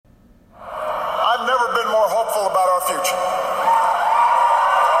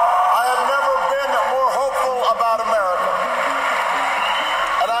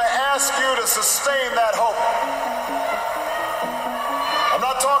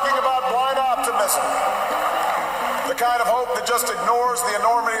kind of hope that just ignores the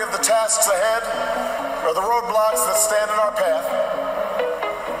enormity of the tasks ahead or the roadblocks that stand in our path.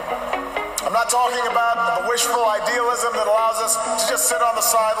 I'm not talking about the wishful idealism that allows us to just sit on the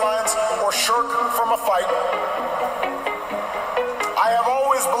sidelines or shirk from a fight. I have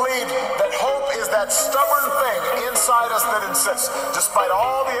always believed that hope is that stubborn thing inside us that insists, despite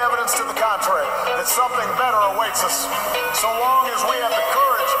all the evidence to the contrary, that something better awaits us. So long as we have the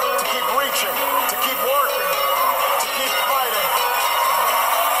courage to keep reaching, to keep working, to keep fighting.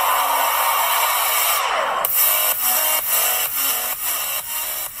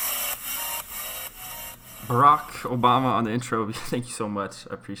 Barack Obama on the intro. Thank you so much.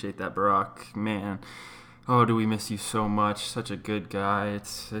 I appreciate that, Barack. Man, oh, do we miss you so much. Such a good guy.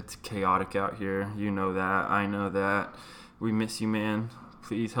 It's chaotic out here. You know that. I know that. We miss you, man.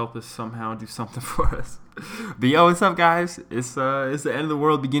 Please help us somehow do something for us. But yo, what's up, guys? It's the End of the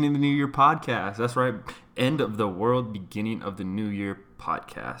World, Beginning of the New Year podcast. That's right. End of the World, Beginning of the New Year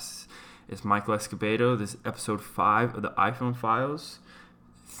podcast. It's Michael Escobedo. This is episode 5 of the iPhone Files.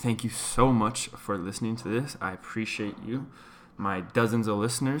 Thank you so much for listening to this. I appreciate you. My dozens of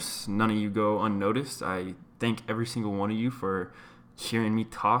listeners, none of you go unnoticed. I thank every single one of you for hearing me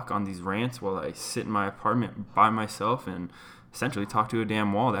talk on these rants while I sit in my apartment by myself and essentially talk to a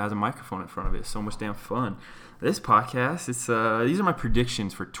damn wall that has a microphone in front of it. It's so much damn fun. This podcast, these are my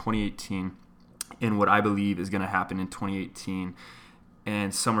predictions for 2018 and what I believe is going to happen in 2018.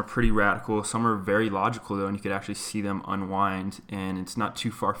 And some are pretty radical. Some are very logical, though, and you could actually see them unwind. And it's not too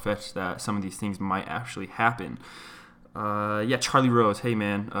far-fetched that some of these things might actually happen. Charlie Rose, hey,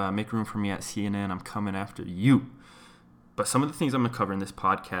 man, make room for me at CNN. I'm coming after you. But some of the things I'm going to cover in this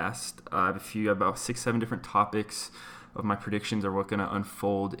podcast, I have about 6-7 different topics of my predictions are what's going to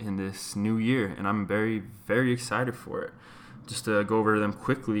unfold in this new year. And I'm very, very excited for it. Just to go over them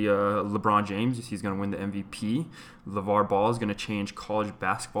quickly, LeBron James, he's going to win the MVP. LeVar Ball is going to change college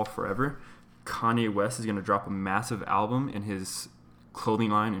basketball forever. Kanye West is going to drop a massive album, and his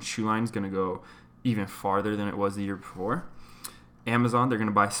clothing line and shoe line is going to go even farther than it was the year before. Amazon, they're going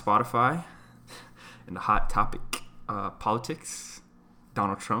to buy Spotify. And the hot topic, politics.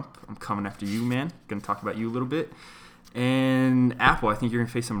 Donald Trump, I'm coming after you, man. Going to talk about you a little bit. And Apple, I think you're going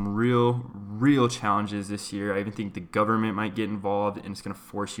to face some real challenges this year. I even think the government might get involved, and it's going to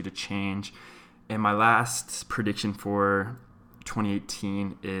force you to change. And my last prediction for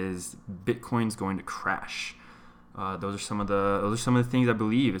 2018 is Bitcoin's going to crash. Those are some of the things I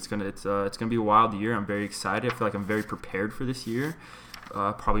believe. It's gonna be a wild year. I'm very excited. I feel like I'm very prepared for this year.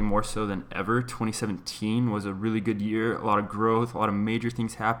 Probably more so than ever. 2017 was a really good year. A lot of growth. A lot of major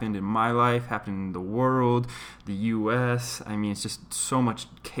things happened in my life, happened in the world, the U.S. I mean, it's just so much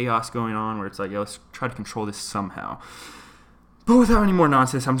chaos going on where it's like, let's try to control this somehow. But without any more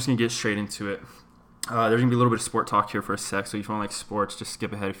nonsense, I'm just going to get straight into it. There's going to be a little bit of sport talk here for a sec, so if you don't like sports, just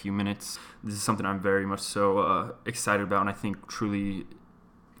skip ahead a few minutes. This is something I'm very much so excited about, and I think truly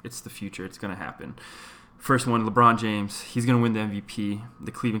it's the future. It's going to happen. First one, LeBron James. He's going to win the MVP.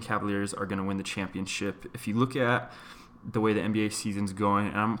 The Cleveland Cavaliers are going to win the championship. If you look at the way the NBA season's going,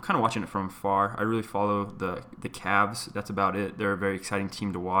 and I'm kind of watching it from afar, I really follow the Cavs. That's about it. They're a very exciting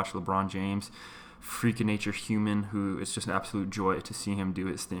team to watch. LeBron James, freak of nature human, who it's just an absolute joy to see him do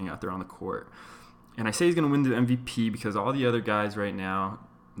his thing out there on the court. And I say he's going to win the MVP because all the other guys right now,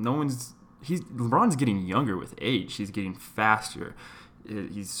 LeBron's getting younger with age. He's getting faster.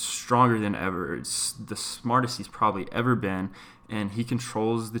 He's stronger than ever. It's the smartest he's probably ever been, and he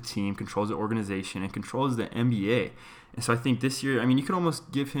controls the team, controls the organization, and controls the NBA. And so I think this year, I mean, you could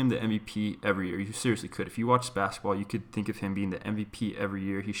almost give him the MVP every year. You seriously could. If you watch basketball, you could think of him being the MVP every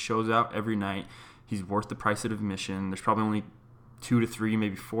year. He shows out every night. He's worth the price of admission. There's probably only 2 to 3,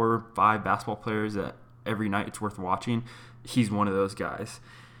 maybe 4 or 5 basketball players that every night it's worth watching. He's one of those guys.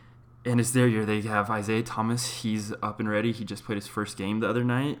 And it's their year. They have Isaiah Thomas. He's up and ready. He just played his first game the other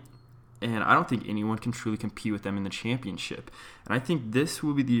night. And I don't think anyone can truly compete with them in the championship. And I think this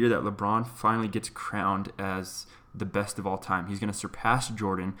will be the year that LeBron finally gets crowned as the best of all time. He's going to surpass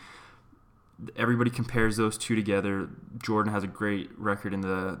Jordan. Everybody compares those two together. Jordan has a great record in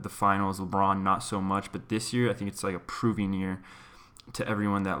the finals. LeBron, not so much. But this year, I think it's like a proving year to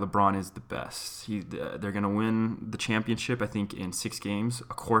everyone that LeBron is the best. They're going to win the championship, I think, in 6 games.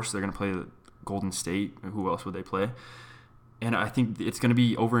 Of course, they're going to play Golden State. Who else would they play? And I think it's going to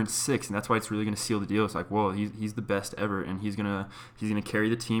be over in 6, and that's why it's really going to seal the deal. It's like, whoa, he's the best ever, and he's gonna carry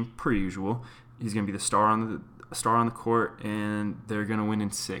the team per usual. He's going to be the star on the court, and they're going to win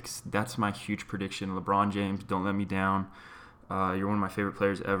in 6. That's my huge prediction. LeBron James, don't let me down. You're one of my favorite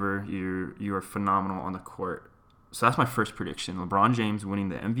players ever. You are phenomenal on the court. So that's my first prediction. LeBron James winning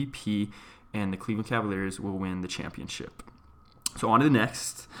the MVP and the Cleveland Cavaliers will win the championship. So on to the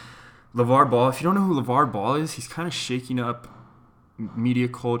next. LeVar Ball. If you don't know who LeVar Ball is, he's kind of shaking up media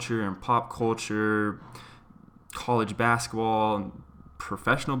culture and pop culture, college basketball,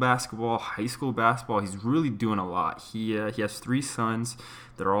 professional basketball, high school basketball. He's really doing a lot. He has 3 sons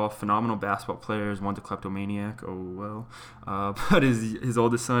that are all phenomenal basketball players. One's a kleptomaniac. Oh, well. But his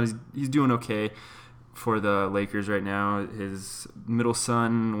oldest son, he's doing okay for the Lakers right now. His middle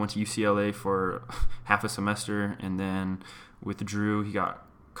son went to UCLA for half a semester and then withdrew. He got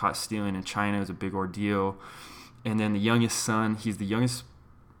caught stealing in China. It was a big ordeal. And then the youngest son, he's the youngest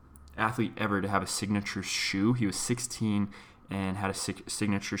athlete ever to have a signature shoe. He was 16 and had a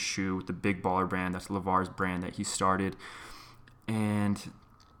signature shoe with the Big Baller brand. That's LeVar's brand that he started. And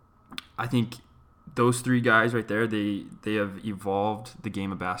I think those 3 guys right there, they have evolved the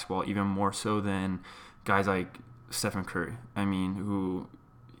game of basketball even more so than guys like Stephen Curry. I mean, who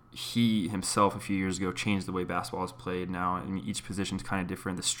he himself a few years ago changed the way basketball is played. Now, I mean, each position is kind of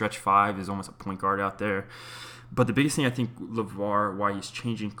different. The stretch 5 is almost a point guard out there. But the biggest thing I think LeVar, why he's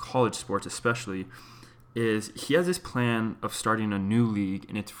changing college sports especially, is he has this plan of starting a new league,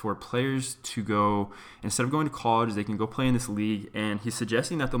 and it's for players to go, instead of going to college, they can go play in this league, and he's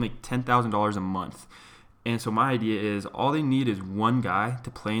suggesting that they'll make $10,000 a month. And so my idea is all they need is one guy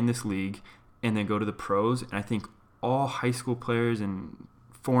to play in this league and then go to the pros. And I think all high school players and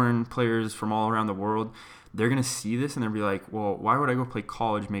foreign players from all around the world, they're going to see this and they'll be like, well, why would I go play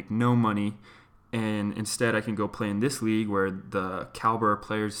college, make no money, and instead I can go play in this league where the caliber of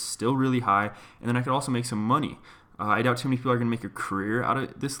players is still really high, and then I could also make some money. I doubt too many people are going to make a career out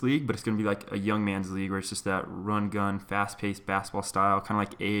of this league, but it's going to be like a young man's league where it's just that run-gun, fast-paced basketball style, kind of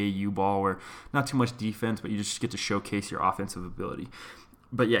like AAU ball where not too much defense, but you just get to showcase your offensive ability.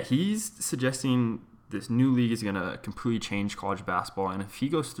 But yeah, he's suggesting this new league is going to completely change college basketball, and if he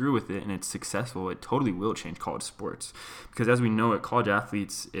goes through with it and it's successful, it totally will change college sports. Because as we know, at college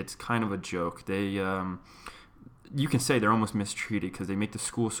athletes, it's kind of a joke. They, you can say they're almost mistreated because they make the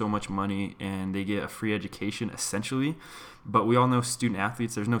school so much money and they get a free education essentially. But we all know student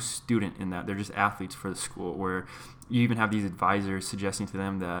athletes, there's no student in that. They're just athletes for the school, where you even have these advisors suggesting to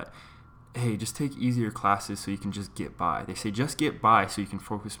them that, hey, just take easier classes so you can just get by. They say just get by so you can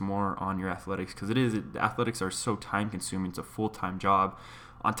focus more on your athletics, because athletics are so time-consuming. It's a full-time job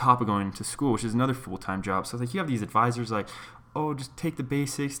on top of going to school, which is another full-time job. So it's like you have these advisors like, oh, just take the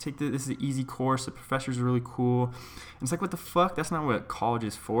basics, this is an easy course, the professors are really cool. And it's like, what the fuck? That's not what college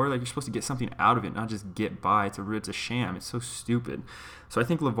is for. Like, you're supposed to get something out of it, not just get by. It's a sham. It's so stupid. So I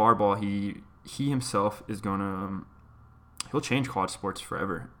think LeVar Ball, he himself is going to... he'll change college sports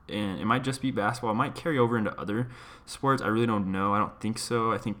forever, and it might just be basketball. It might carry over into other sports. I really don't know. I don't think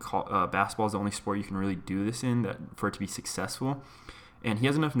so. I think basketball is the only sport you can really do this in for it to be successful. And he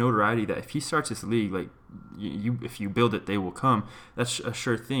has enough notoriety that if he starts this league, like if you build it, they will come. That's a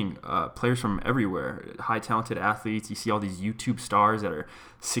sure thing. Players from everywhere, high talented athletes. You see all these YouTube stars that are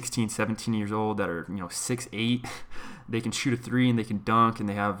 16, 17 years old that are 6'8". They can shoot a 3 and they can dunk, and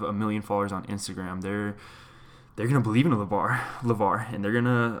they have 1 million followers on Instagram. They're going to believe in LeVar, and they're going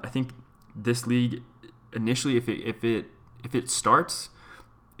to, I think this league initially, if it starts,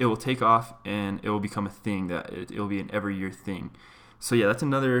 it will take off and it will become a thing that it will be an every year thing. So yeah, that's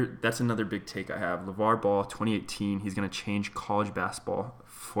another big take I have. LeVar Ball 2018, he's going to change college basketball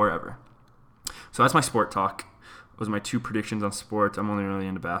forever. So that's my sport talk. Those are my 2 predictions on sports. I'm only really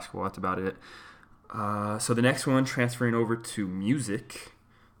into basketball. That's about it. So the next one, transferring over to music.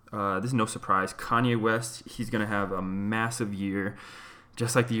 This is no surprise. Kanye West, he's going to have a massive year.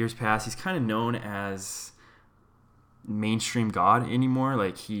 Just like the years past, he's kind of known as mainstream god anymore.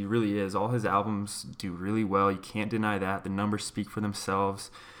 Like, he really is. All his albums do really well. You can't deny that. The numbers speak for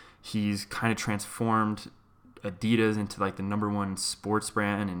themselves. He's kind of transformed Adidas into like the #1 sports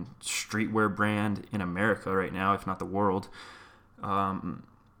brand and streetwear brand in America right now, if not the world.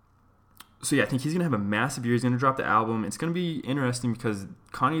 So yeah, I think he's going to have a massive year. He's going to drop the album. It's going to be interesting because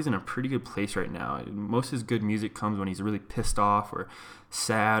Kanye's in a pretty good place right now. Most of his good music comes when he's really pissed off or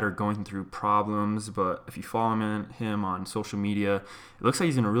sad or going through problems. But if you follow him on social media, it looks like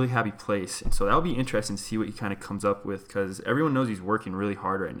he's in a really happy place. And so that'll be interesting to see what he kind of comes up with, because everyone knows he's working really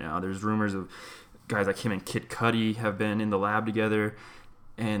hard right now. There's rumors of guys like him and Kid Cudi have been in the lab together.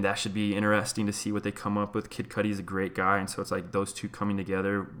 And that should be interesting to see what they come up with. Kid Cudi is a great guy, and so it's like those two coming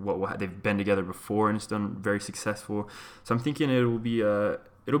together. They've been together before, and it's done very successful. So I'm thinking it'll be a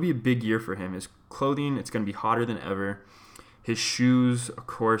big year for him. His clothing, it's going to be hotter than ever. His shoes, of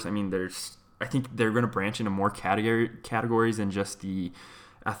course. I mean, I think they're going to branch into more categories than just the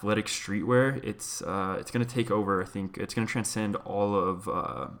athletic streetwear. It's going to take over. I think it's going to transcend all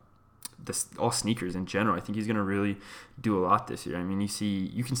of this all sneakers in general. I think he's going to really do a lot this year. I mean,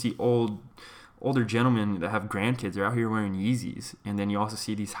 you can see older gentlemen that have grandkids are out here wearing Yeezys, and then you also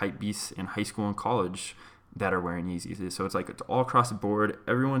see these hype beasts in high school and college that are wearing Yeezys. So it's like it's all across the board.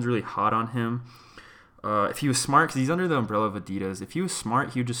 Everyone's really hot on him. If he was smart, because he's under the umbrella of Adidas, if he was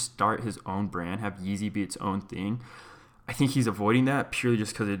smart, he would just start his own brand, have Yeezy be its own thing. I think he's avoiding that purely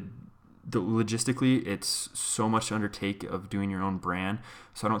just because logistically it's so much to undertake of doing your own brand.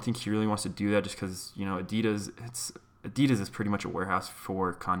 So I don't think he really wants to do that just because, Adidas is pretty much a warehouse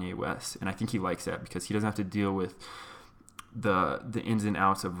for Kanye West. And I think he likes that because he doesn't have to deal with the ins and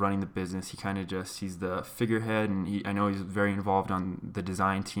outs of running the business. He kind of he's the figurehead, and I know he's very involved on the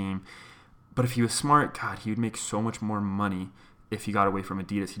design team. But if he was smart, God, he would make so much more money if he got away from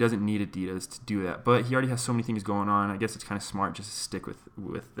Adidas. He doesn't need Adidas to do that. But he already has so many things going on. I guess it's kind of smart just to stick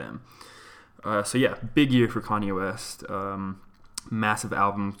with them. So yeah, big year for Kanye West. Massive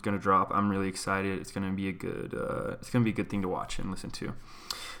album going to drop. I'm really excited. It's going to be a good thing to watch and listen to.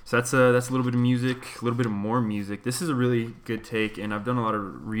 So that's a little bit of music, a little bit of more music. This is a really good take, and I've done a lot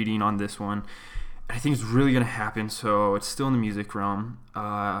of reading on this one. I think it's really going to happen. So it's still in the music realm.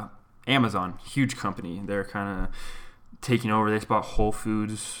 Amazon, huge company. They're kind of taking over. They bought Whole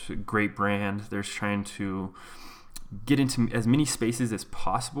Foods, great brand. They're trying to get into as many spaces as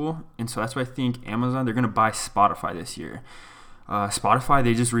possible. And so that's why I think Amazon, they're going to buy Spotify this year. Spotify,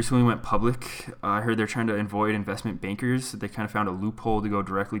 they just recently went public. I heard they're trying to avoid investment bankers. They kind of found a loophole to go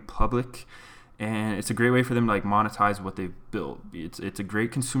directly public. And it's a great way for them to monetize what they've built. It's a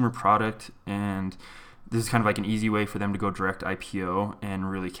great consumer product, and this is kind of like an easy way for them to go direct IPO and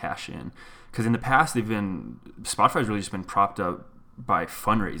really cash in. Because in the past, Spotify's really just been propped up by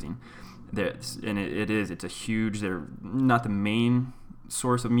fundraising. It's a huge, they're not the main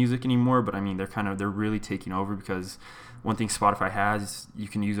source of music anymore, but I mean, they're really taking over, because one thing Spotify has, you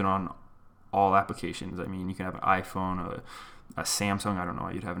can use it on all applications. I mean, you can have an iPhone, a Samsung. I don't know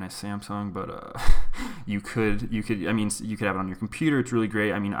why you'd have a Samsung, but you could have it on your computer. It's really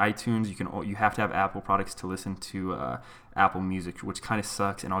great. I mean, iTunes, you have to have Apple products to listen to Apple Music, which kind of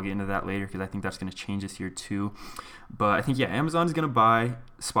sucks, and I'll get into that later because I think that's going to change this year too. But I think, Amazon is going to buy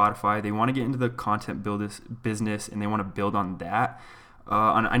Spotify. They want to get into the content business, and they want to build on that.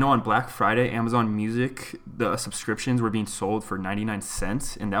 I know on Black Friday, Amazon Music, the subscriptions were being sold for 99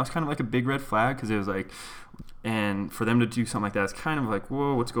 cents, and that was kind of like a big red flag, because it was like, and for them to do something like that, it's kind of like,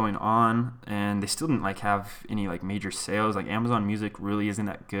 whoa, what's going on? And they still didn't have any major sales. Amazon Music really isn't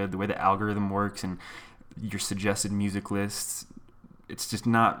that good. The way the algorithm works and your suggested music lists, it's just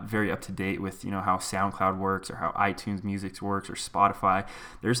not very up to date with how SoundCloud works or how iTunes Music works or Spotify.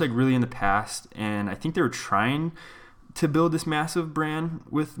 They're just really in the past, and I think they were trying to build this massive brand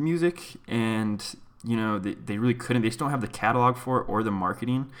with music, and they really couldn't. They just don't have the catalog for it or the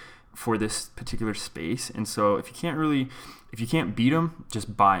marketing for this particular space. And so if you can't beat them,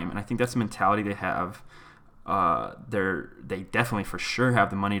 just buy them. And I think that's the mentality they have. They definitely for sure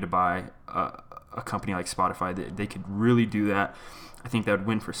have the money to buy a company like Spotify. They could really do that. I think that would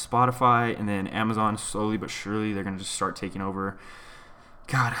win for Spotify, and then Amazon, slowly but surely, they're going to just start taking over.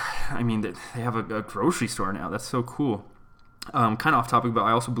 God, I mean, they have a grocery store now. That's so cool. Kind of off topic, but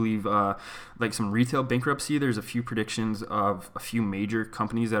I also believe some retail bankruptcy. There's a few predictions of a few major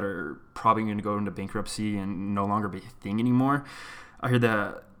companies that are probably going to go into bankruptcy and no longer be a thing anymore. I heard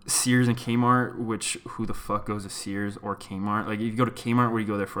that Sears and Kmart, which who the fuck goes to Sears or Kmart? If you go to Kmart, where you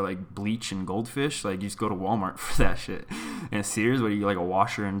go there for bleach and goldfish, you just go to Walmart for that shit. And Sears, where you a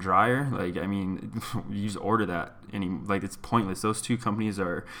washer and dryer, you just order that. It's pointless. Those two companies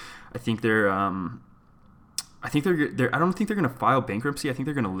are, I think they're I don't think they're going to file bankruptcy. I think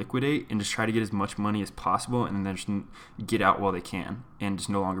they're going to liquidate and just try to get as much money as possible, and then just get out while they can and just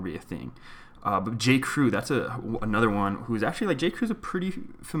no longer be a thing. But J. Crew, that's another one who's actually J. Crew's a pretty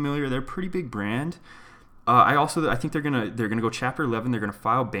familiar. They're a pretty big brand. I think they're gonna go Chapter 11. They're gonna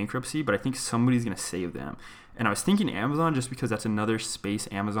file bankruptcy, but I think somebody's gonna save them. And I was thinking Amazon, just because that's another space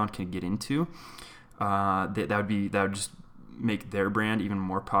Amazon can get into. That would just make their brand even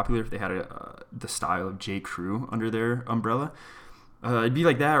more popular if they had the style of J. Crew under their umbrella. It'd be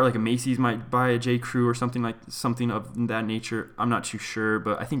like that, or a Macy's might buy a J. Crew or something of that nature. I'm not too sure,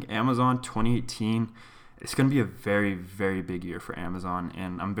 but I think Amazon 2018, it's going to be a very, very big year for Amazon,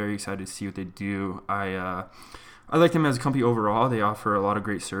 and I'm very excited to see what they do. I like them as a company overall. They offer a lot of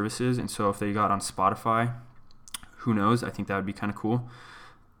great services, and so if they got on Spotify, who knows? I think that would be kind of cool.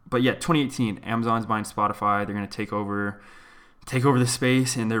 But yeah, 2018, Amazon's buying Spotify. They're going to take over the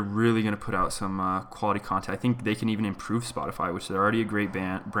space, and they're really going to put out some quality content. I think they can even improve Spotify, which they're already a great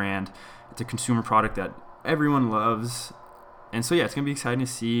brand. It's a consumer product that everyone loves, And so, yeah, it's going to be exciting to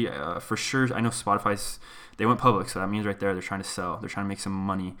see for sure. I know they went public, so that means right there they're trying to sell. They're trying to make some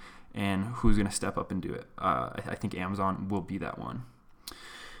money, and who's going to step up and do it? I think Amazon will be that one.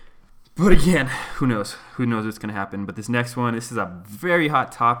 But again, who knows? Who knows what's going to happen? But this next one, this is a very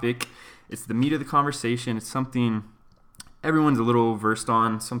hot topic. It's the meat of the conversation. It's something everyone's a little versed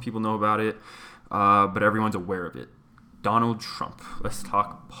on. Some people know about it, but everyone's aware of it. Donald Trump. Let's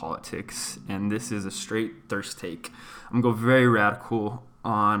talk politics. And this is a straight thirst take. I'm going to go very radical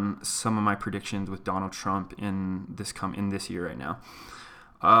on some of my predictions with Donald Trump in this year right now.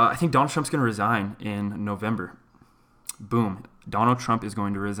 I think Donald Trump's going to resign in November. Boom. Donald Trump is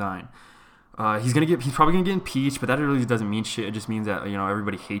going to resign. He's probably gonna get impeached, but that really doesn't mean shit. It just means that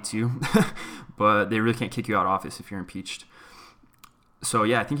everybody hates you, but they really can't kick you out of office if you're impeached. So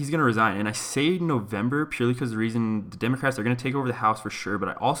yeah, I think he's gonna resign, and I say November purely because the reason the Democrats are gonna take over the House for sure, but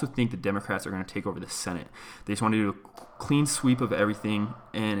I also think the Democrats are gonna take over the Senate. They just want to do a clean sweep of everything,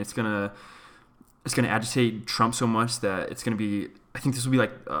 and it's gonna agitate Trump so much that it's gonna be. I think this will be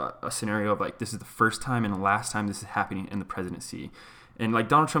like a scenario of like this is the first time and the last time this is happening in the presidency. And like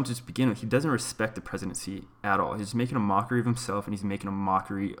Donald Trump, just begin with, he doesn't respect the presidency at all. He's making a mockery of himself, and he's making a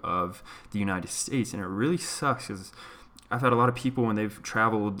mockery of the United States. And it really sucks because I've had a lot of people when they've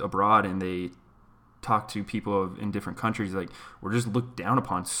traveled abroad and they talk to people in different countries, like we're just looked down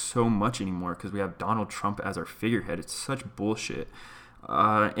upon so much anymore because we have Donald Trump as our figurehead. It's such bullshit.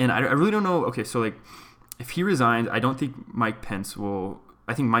 And I really don't know. Okay, so like, if he resigns, I don't think Mike Pence will.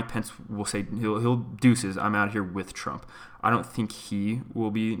 I think Mike Pence will say he'll deuces. I'm out of here with Trump. I don't think he will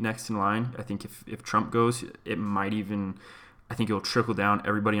be next in line. I think if Trump goes, it might even. I think it'll trickle down.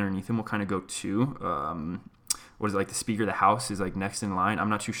 Everybody underneath him will kind of go too. What is it, like the Speaker of the House is like next in line. I'm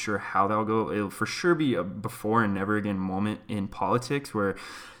not too sure how that'll go. It'll for sure be a before and never again moment in politics where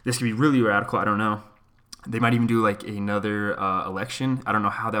this could be really radical. I don't know. They might even do like another election. I don't know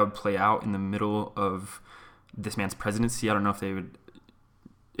how that would play out in the middle of this man's presidency. I don't know if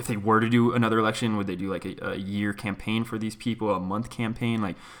they were to do another election, would they do like a year campaign for these people, a month campaign?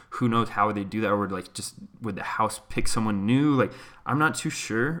 Like, who knows how would they do that? Or would the House pick someone new? Like, I'm not too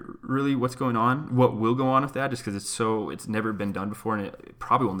sure really what's going on, what will go on with that, just because it's never been done before, and it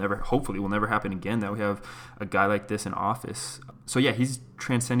probably hopefully will never happen again that we have a guy like this in office. So yeah, he's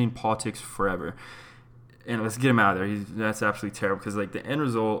transcending politics forever. And let's get him out of there. That's absolutely terrible because like the end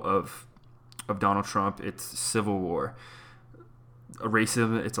result of Donald Trump, it's civil war.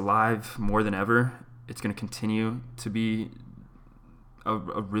 Racism, it's alive more than ever. It's going to continue to be a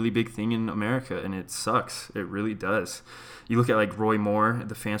really big thing in America, and it sucks. It really does. You look at like Roy Moore,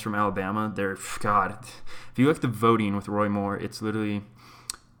 the fans from Alabama, God, if you look at the voting with Roy Moore, it's literally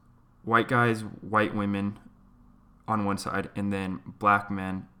white guys, white women on one side, and then black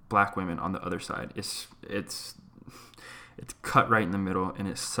men, black women on the other side. It's cut right in the middle, and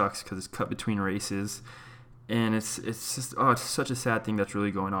it sucks because it's cut between races, and it's just it's such a sad thing that's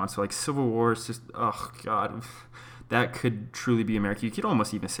really going on. So like civil war is just God, that could truly be America. You could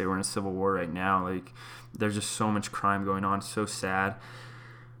almost even say we're in a civil war right now. Like there's just so much crime going on. It's so sad.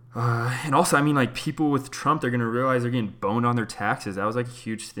 And also, I mean, like people with Trump, they're gonna realize they're getting boned on their taxes. That was like a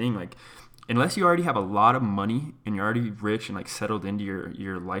huge thing. Like, unless you already have a lot of money and you're already rich and like settled into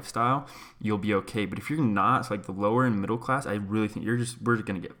your lifestyle, you'll be okay. But if you're not, it's like the lower and middle class, I really think we're just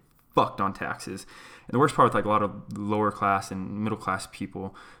gonna get fucked on taxes. And the worst part with like a lot of lower class and middle class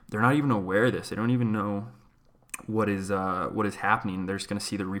people, they're not even aware of this. They don't even know what is happening. They're just gonna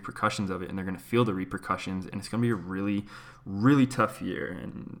see the repercussions of it, and they're gonna feel the repercussions, and it's gonna be a really, really tough year.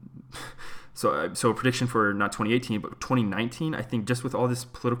 And so a prediction for not 2018 but 2019, I think just with all this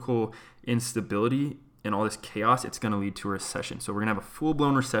political instability and all this chaos, it's going to lead to a recession. So we're going to have a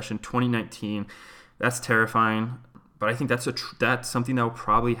full-blown recession 2019. That's terrifying, but I think that's something that will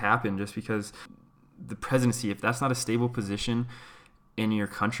probably happen just because the presidency, if that's not a stable position in your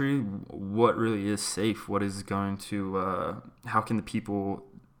country, what really is safe? What is going to how can the people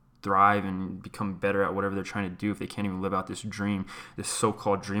thrive and become better at whatever they're trying to do if they can't even live out this dream, this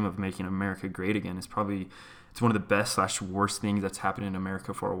so-called dream of making America great again? It's one of the best / worst things that's happened in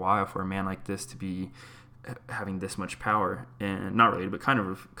America for a while, for a man like this to be having this much power. And not related, but kind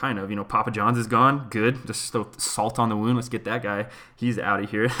of, Papa John's is gone. Good. Just throw salt on the wound. Let's get that guy. He's out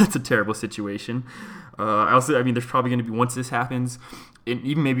of here. It's a terrible situation. There's probably going to be, once this happens, and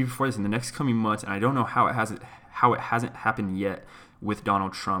even maybe before this, in the next coming months, and I don't know how it hasn't happened yet with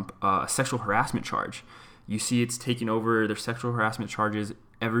Donald Trump, a sexual harassment charge. You see it's taking over. There's sexual harassment charges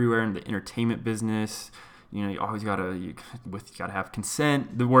everywhere in the entertainment business. You always gotta have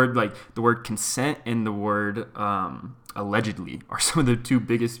consent. The word consent and the word allegedly are some of the two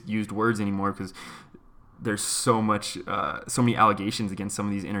biggest used words anymore, because there's so many allegations against some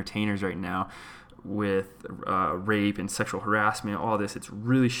of these entertainers right now with rape and sexual harassment, all this. It's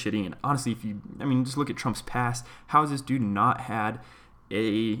really shitty. And honestly, just look at Trump's past. How has this dude not had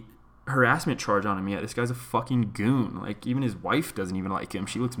a harassment charge on him yet? This guy's a fucking goon. Like, even his wife doesn't even like him.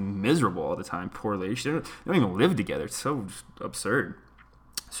 She looks miserable all the time. Poor lady. They don't even live together. It's so just absurd.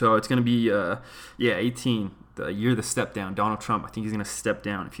 So it's going to be 18, the year of the step down. Donald Trump, I think he's going to step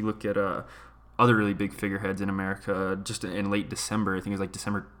down. If you look at other really big figureheads in America, just in late December, I think it was like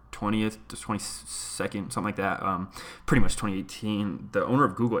December 20th to 22nd, something like that, pretty much 2018, the owner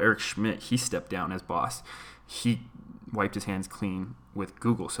of Google, Eric Schmidt, he stepped down as boss. He wiped his hands clean with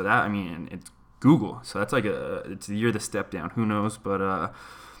Google. So that, it's Google. So that's it's the year of the step down. Who knows? But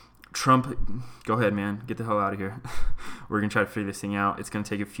Trump, go ahead, man. Get the hell out of here. We're going to try to figure this thing out. It's going to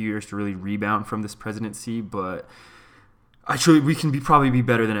take a few years to really rebound from this presidency, but actually, we can probably be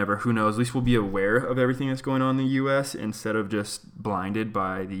better than ever. Who knows? At least we'll be aware of everything that's going on in the U.S. instead of just blinded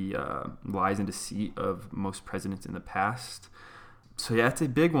by the lies and deceit of most presidents in the past. So yeah, it's a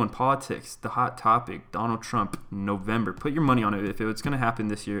big one. Politics, the hot topic. Donald Trump, November. Put your money on it. If it's going to happen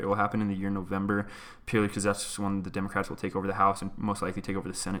this year, it will happen in the year November, purely because that's when the Democrats will take over the House and most likely take over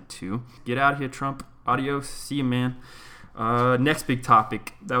the Senate too. Get out of here, Trump. Adios. See you, man. Next big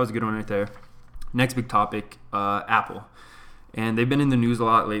topic. That was a good one right there. Next big topic, Apple. And they've been in the news a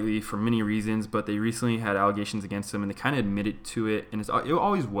lot lately for many reasons, but they recently had allegations against them, and they kind of admitted to it. And it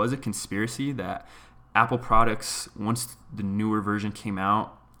always was a conspiracy that Apple products, once the newer version came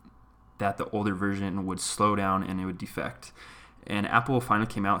out, that the older version would slow down and it would defect. And Apple finally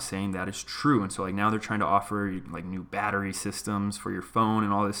came out saying that is true. And so now they're trying to offer like new battery systems for your phone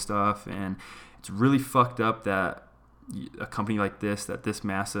and all this stuff. And it's really fucked up that a company like this,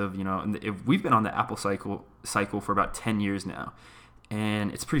 massive, and we've been on the Apple cycle for about 10 years now,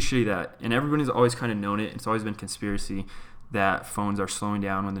 and it's pretty shitty that, and everybody's always kind of known it. It's always been conspiracy that phones are slowing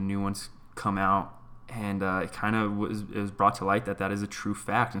down when the new ones come out, and it kind of was brought to light that is a true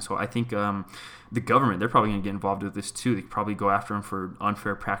fact. And so I think the government, they're probably going to get involved with this too. They could probably go after them for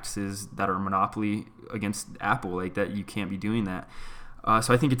unfair practices that are a monopoly against Apple, like that you can't be doing that.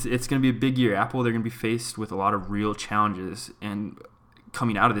 So I think it's going to be a big year. Apple, they're going to be faced with a lot of real challenges. And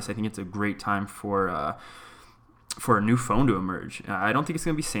coming out of this, I think it's a great time for a new phone to emerge. I don't think it's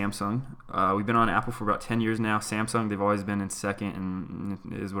going to be Samsung. We've been on Apple for about 10 years now. Samsung, they've always been in second, and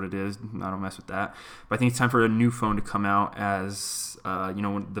it is what it is. I don't mess with that. But I think it's time for a new phone to come out as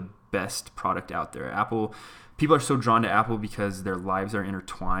the best product out there. Apple. People are so drawn to Apple because their lives are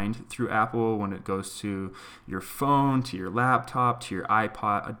intertwined through Apple when it goes to your phone, to your laptop, to your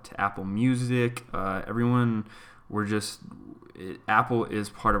iPod, to Apple Music. Apple is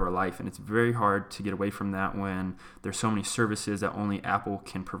part of our life, and it's very hard to get away from that when there's so many services that only Apple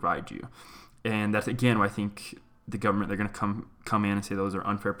can provide you. And that's, again, why I think the government, they're going to come in and say those are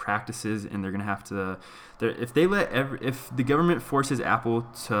unfair practices, and they're going to have to, if the government forces Apple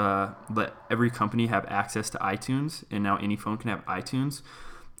to let every company have access to iTunes, and now any phone can have iTunes,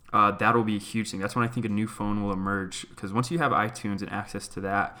 that'll be a huge thing. That's when I think a new phone will emerge, because once you have iTunes and access to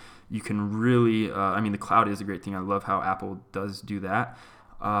that, you can really, the cloud is a great thing. I love how Apple does do that.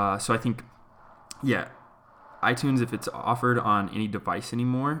 So I think, iTunes, if it's offered on any device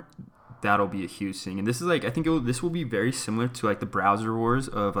anymore, that'll be a huge thing. And this is like, I think this will be very similar to like the browser wars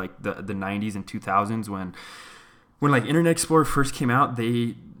of like the 90s and 2000s when like Internet Explorer first came out.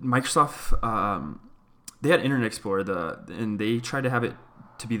 Microsoft they had Internet Explorer and they tried to have it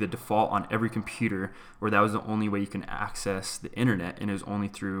to be the default on every computer, where that was the only way you can access the internet, and it was only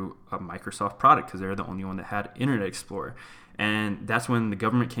through a Microsoft product because they're the only one that had Internet Explorer. And that's when the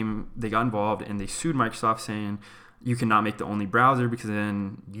government they got involved, and they sued Microsoft saying, you cannot make the only browser because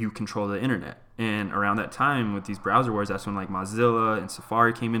then you control the internet. And around that time with these browser wars, that's when like Mozilla and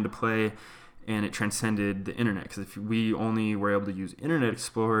Safari came into play, and it transcended the internet. Because if we only were able to use Internet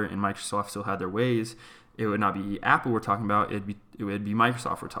Explorer and Microsoft still had their ways, it would not be Apple we're talking about, it would be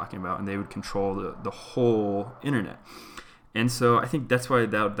Microsoft we're talking about, and they would control the whole internet. And so I think that's why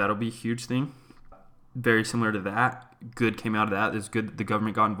that'll be a huge thing. Very similar to that. Good came out of that. It's good that the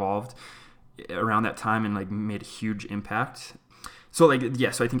government got involved around that time and like made a huge impact. So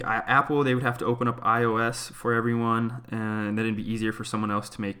so I think Apple, they would have to open up iOS for everyone, and then it'd be easier for someone else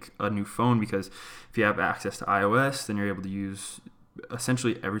to make a new phone, because if you have access to iOS, then you're able to use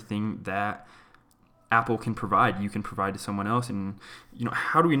essentially everything that Apple can provide. You can provide to someone else. And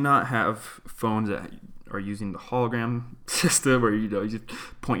how do we not have phones that are using the hologram system, or you just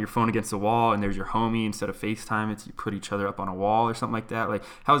point your phone against the wall and there's your homie, instead of FaceTime, it's you put each other up on a wall or something like that? Like,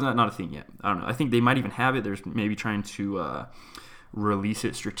 how is that not a thing yet? I don't know. I think they might even have it. There's maybe trying to release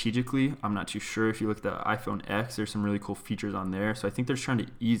it strategically. I'm not too sure. If you look at the iPhone X, there's some really cool features on there. So I think they're trying to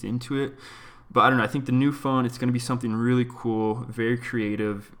ease into it. But I don't know. I think the new phone, it's going to be something really cool, very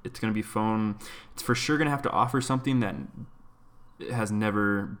creative. It's going to be a phone. It's for sure going to have to offer something that has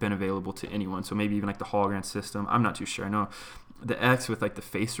never been available to anyone. So maybe even like the hologram system. I'm not too sure. I know the X with like the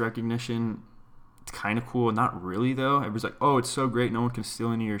face recognition, it's kind of cool. Not really, though. Everybody's like, oh, it's so great. No one can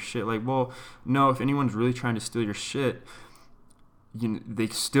steal any of your shit. Like, well, no, if anyone's really trying to steal your shit, they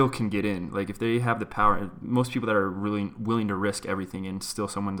still can get in. Like, if they have the power, most people that are really willing to risk everything and steal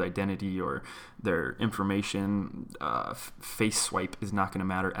someone's identity or their information, face swipe is not going to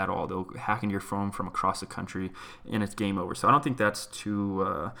matter at all. They'll hack into your phone from across the country and it's game over. So I don't think that's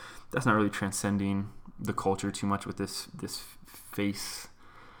that's not really transcending the culture too much with this face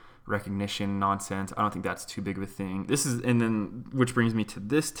recognition nonsense. I don't think that's too big of a thing. And then which brings me to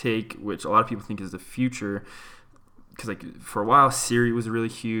this take, which a lot of people think is the future. Because like for a while Siri was really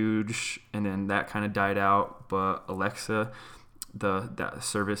huge, and then that kind of died out. But Alexa, that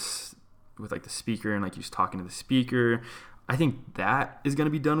service with like the speaker and like you're talking to the speaker, I think that is going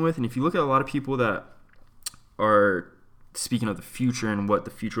to be done with. And if you look at a lot of people that are speaking of the future and what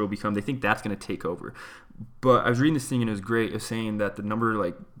the future will become, they think that's going to take over. But I was reading this thing and it was great. It was saying that the number,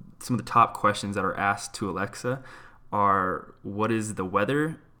 like some of the top questions that are asked to Alexa are, what is the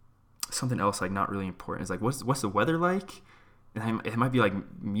weather? Something else like not really important. It's like, what's the weather like? And it might be like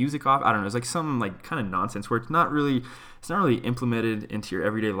music off. I don't know. It's like some like kind of nonsense where it's not really implemented into your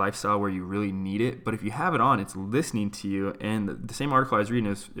everyday lifestyle where you really need it. But if you have it on, it's listening to you. And the same article I was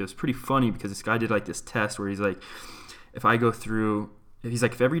reading, it was pretty funny because this guy did like this test where he's like, if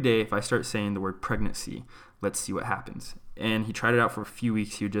every day, if I start saying the word pregnancy, let's see what happens. And he tried it out for a few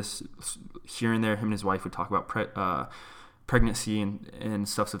weeks. He would just, here and there, him and his wife would talk about pregnancy and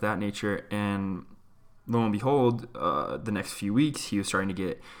stuff of that nature. And lo and behold, the next few weeks, he was starting to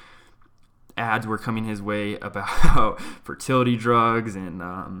get ads were coming his way about fertility drugs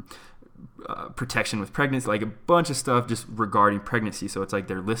and protection with pregnancy, like a bunch of stuff just regarding pregnancy. So it's like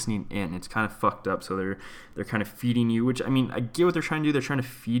they're listening in. It's kind of fucked up. So they're kind of feeding you, which I mean, I get what they're trying to do. They're trying to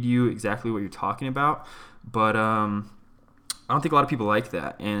feed you exactly what you're talking about. But I don't think a lot of people like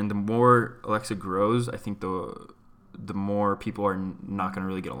that. And the more Alexa grows, I think the more people are not going to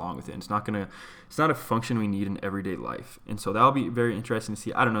really get along with it. It's not a function we need in everyday life. And so that'll be very interesting to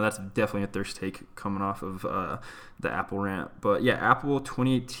see. I don't know. That's definitely a thirst take coming off of the Apple rant. But yeah, Apple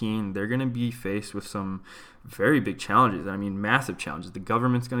 2018, they're going to be faced with some very big challenges. I mean, massive challenges. The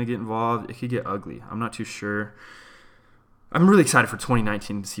government's going to get involved. It could get ugly. I'm not too sure. I'm really excited for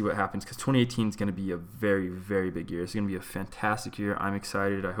 2019 to see what happens because 2018 is going to be a very, very big year. It's going to be a fantastic year. I'm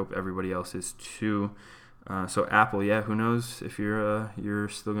excited. I hope everybody else is too. So Apple, yeah, who knows if you're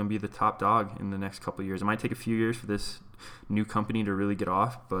still going to be the top dog in the next couple of years. It might take a few years for this new company to really get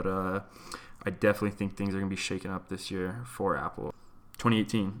off, but I definitely think things are going to be shaken up this year for Apple.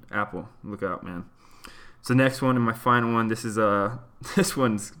 2018, Apple, look out, man. So the next one and my final one, this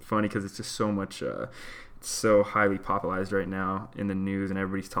one's funny because it's just so much it's so highly popularized right now in the news and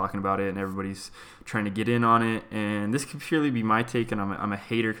everybody's talking about it and everybody's trying to get in on it. And this could purely be my take, and I'm a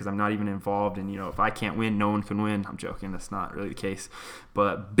hater because I'm not even involved. And, if I can't win, no one can win. I'm joking. That's not really the case.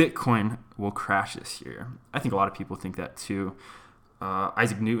 But Bitcoin will crash this year. I think a lot of people think that too.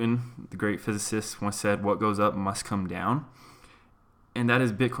 Isaac Newton, the great physicist, once said, what goes up must come down. And that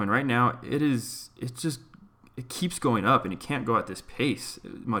is Bitcoin. Right now, it keeps going up, and it can't go at this pace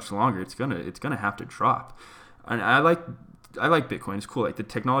much longer. It's gonna have to drop. And I like Bitcoin. It's cool. Like the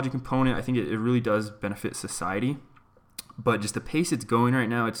technology component, I think it really does benefit society. But just the pace it's going right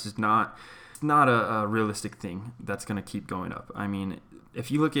now, it's not a realistic thing that's gonna keep going up. I mean, if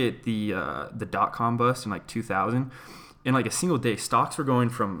you look at the .com bust in like 2000, in like a single day, stocks were going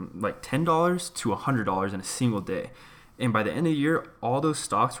from like $10 to $100 in a single day. And by the end of the year, all those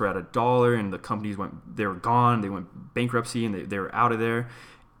stocks were at $1, and the companies they were gone. They went bankruptcy, and they were out of there.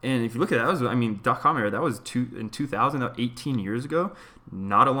 And if you look at that, .com era, that was in 2000, that was 18 years ago.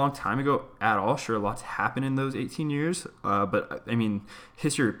 Not a long time ago at all. Sure, lots happened in those 18 years. But, I mean,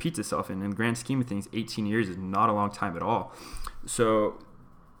 history repeats itself. And in the grand scheme of things, 18 years is not a long time at all. So,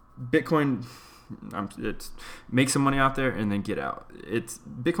 Bitcoin, it's make some money out there and then get out.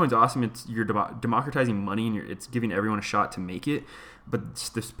 Bitcoin's awesome. You're democratizing money, and it's giving everyone a shot to make it. But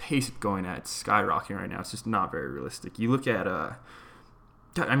just this pace it's going at, it's skyrocketing right now. It's just not very realistic. You look at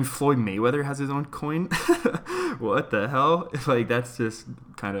Floyd Mayweather has his own coin. What the hell? Like, that's just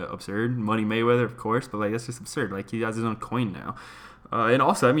kind of absurd. Money Mayweather, of course, but like that's just absurd. Like, he has his own coin now. And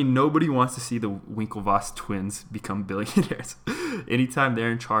also, I mean, nobody wants to see the Winklevoss twins become billionaires. Anytime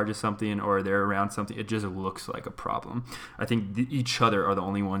they're in charge of something or they're around something, it just looks like a problem. I think each other are the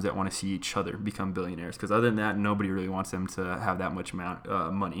only ones that want to see each other become billionaires, because other than that, nobody really wants them to have that much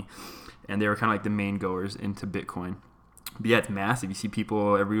money. And they were kind of like the main goers into Bitcoin. But yeah, it's massive. You see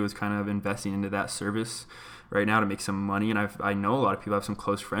people, everyone's kind of investing into that service right now to make some money. And I know a lot of people, have some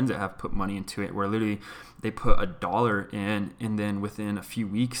close friends that have put money into it, where literally they put $1 in, and then within a few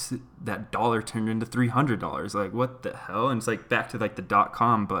weeks, that dollar turned into $300. Like, what the hell? And it's like back to like the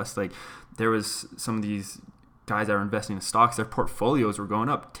 .com bust. Like, there was some of these guys that are investing in stocks, their portfolios were going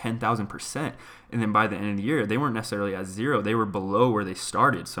up 10,000%. And then by the end of the year, they weren't necessarily at zero. They were below where they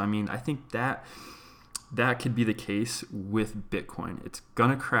started. So, I mean, I think that could be the case with Bitcoin. It's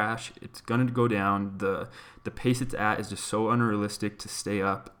gonna crash. It's gonna go down. The pace it's at is just so unrealistic to stay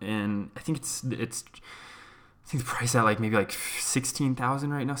up. And I think I think the price at like maybe like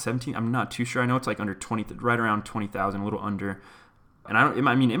 16,000 right now, 17. I'm not too sure. I know it's like under 20, right around 20,000, a little under. And it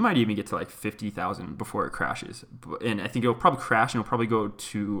might even get to like 50,000 before it crashes. And I think it'll probably crash, and it'll probably go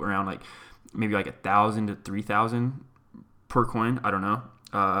to around like maybe like 1,000 to 3,000 per coin. I don't know.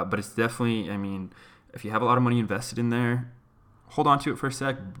 But it's definitely, I mean, if you have a lot of money invested in there, hold on to it for a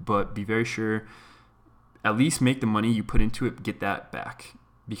sec, but be very sure, at least make the money you put into it, get that back,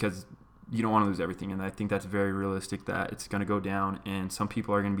 because you don't want to lose everything. And I think that's very realistic, that it's going to go down and some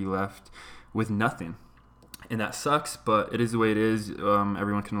people are going to be left with nothing. And that sucks, but it is the way it is.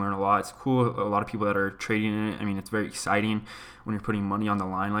 Everyone can learn a lot. It's cool. A lot of people that are trading in it, I mean, it's very exciting when you're putting money on the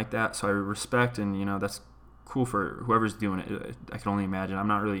line like that. So I respect, and, you know, that's cool for whoever's doing it. I can only imagine. I'm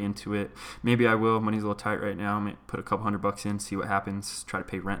not really into it. Maybe I will. Money's a little tight right now. I might put a couple $100 in, see what happens, try to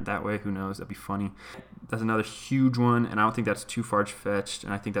pay rent that way. Who knows? That'd be funny. That's another huge one, and I don't think that's too far-fetched,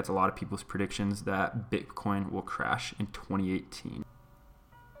 and I think that's a lot of people's predictions that Bitcoin will crash in 2018.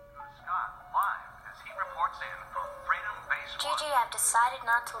 Gigi, I've decided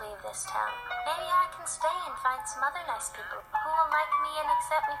not to leave this town. Maybe I can stay and find some other nice people who will like me and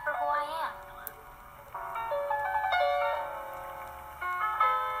accept me for who I am.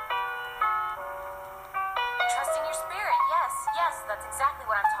 Trusting your spirit, yes, that's exactly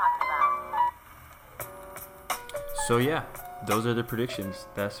what I'm talking about. So yeah, those are the predictions.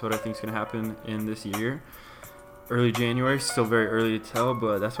 That's what I think is going to happen in this year. Early January, still very early to tell,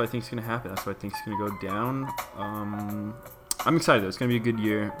 but that's what I think is going to happen. That's what I think is going to go down. I'm excited though. It's going to be a good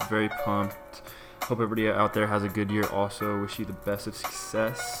year. Very pumped. Hope everybody out there has a good year also. Wish you the best of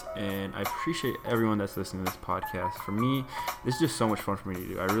success. And I appreciate everyone that's listening to this podcast. For me, this is just so much fun for me to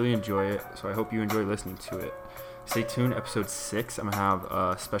do. I really enjoy it. So I hope you enjoy listening to it. Stay tuned. Episode 6, I'm going to have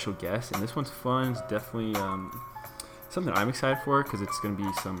a special guest. And this one's fun. It's definitely something I'm excited for, because it's going to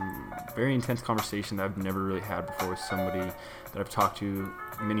be some very intense conversation that I've never really had before with somebody that I've talked to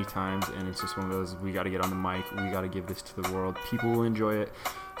many times, and it's just one of those, we got to get on the mic, we got to give this to the world, people will enjoy it.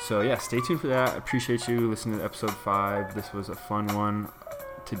 So yeah, stay tuned for that. I appreciate you listening to episode 5. This was a fun one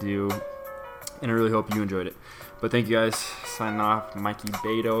to do, and I really hope you enjoyed it. But thank you guys. Signing off, Mikey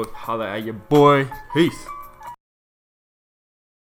Beto. Holla at your boy. Peace.